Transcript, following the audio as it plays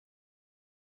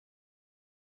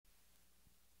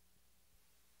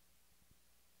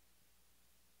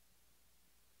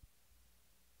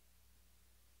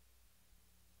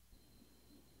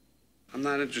I'm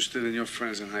not interested in your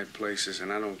friends in high places,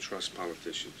 and I don't trust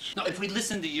politicians. No, if we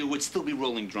listened to you, we'd still be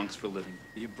rolling drunks for a living.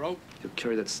 You broke? You'll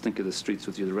carry that stink of the streets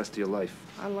with you the rest of your life.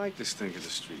 I like the stink of the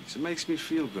streets. It makes me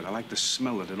feel good. I like the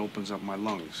smell of it. It opens up my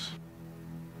lungs.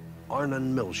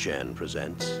 Arnon Milchan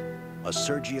presents a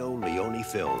Sergio Leone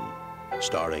film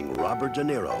starring Robert De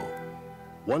Niro,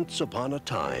 Once Upon a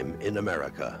Time in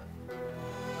America.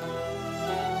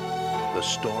 The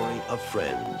story of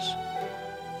friends.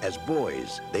 As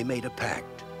boys, they made a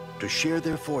pact to share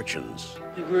their fortunes.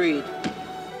 Agreed.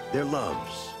 Their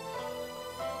loves.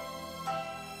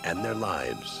 And their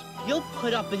lives. You'll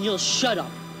put up and you'll shut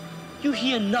up. You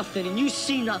hear nothing and you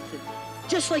see nothing.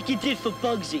 Just like you did for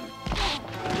Bugsy.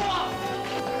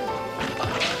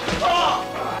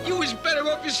 You was better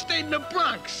off you stayed in the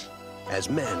Bronx. As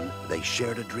men, they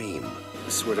shared a dream. I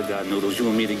swear to God, Noodles, you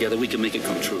and me together, we can make it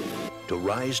come true. To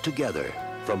rise together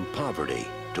from poverty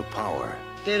to power.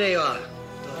 There they are,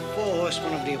 the four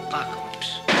horsemen of the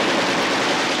apocalypse.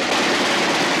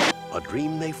 A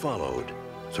dream they followed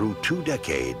through 2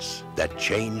 decades that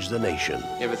changed the nation.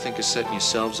 You ever think of setting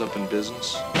yourselves up in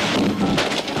business?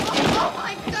 Oh,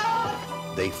 my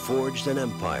God! They forged an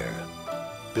empire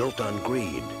built on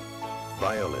greed,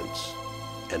 violence,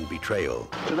 and betrayal.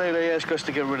 Today they ask us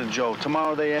to get rid of Joe.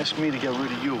 Tomorrow they ask me to get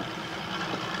rid of you.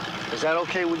 Is that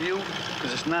okay with you?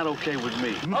 Because it's not okay with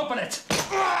me. Open it!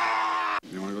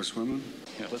 You want to go swimming?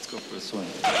 Yeah, let's go for a swim.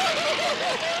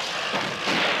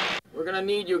 We're gonna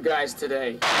need you guys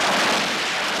today.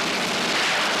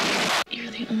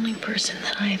 You're the only person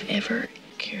that I have ever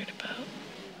cared about.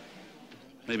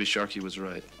 Maybe Sharky was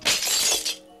right.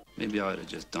 Maybe I ought to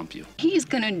just dump you. He's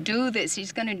gonna do this.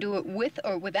 He's gonna do it with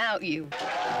or without you.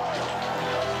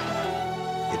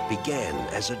 It began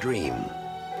as a dream.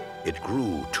 It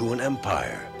grew to an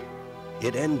empire.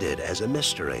 It ended as a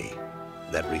mystery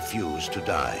that refused to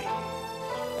die.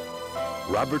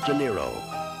 Robert De Niro,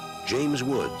 James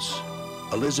Woodse,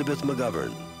 Elizabeth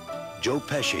McGovern, Joe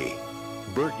Pesci,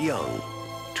 Burt Young,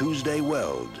 Tuesday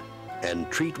Weld,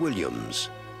 and Treat Williams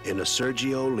in a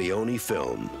Sergio Leone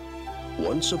film,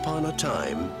 Once Upon a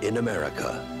Time in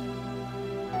America.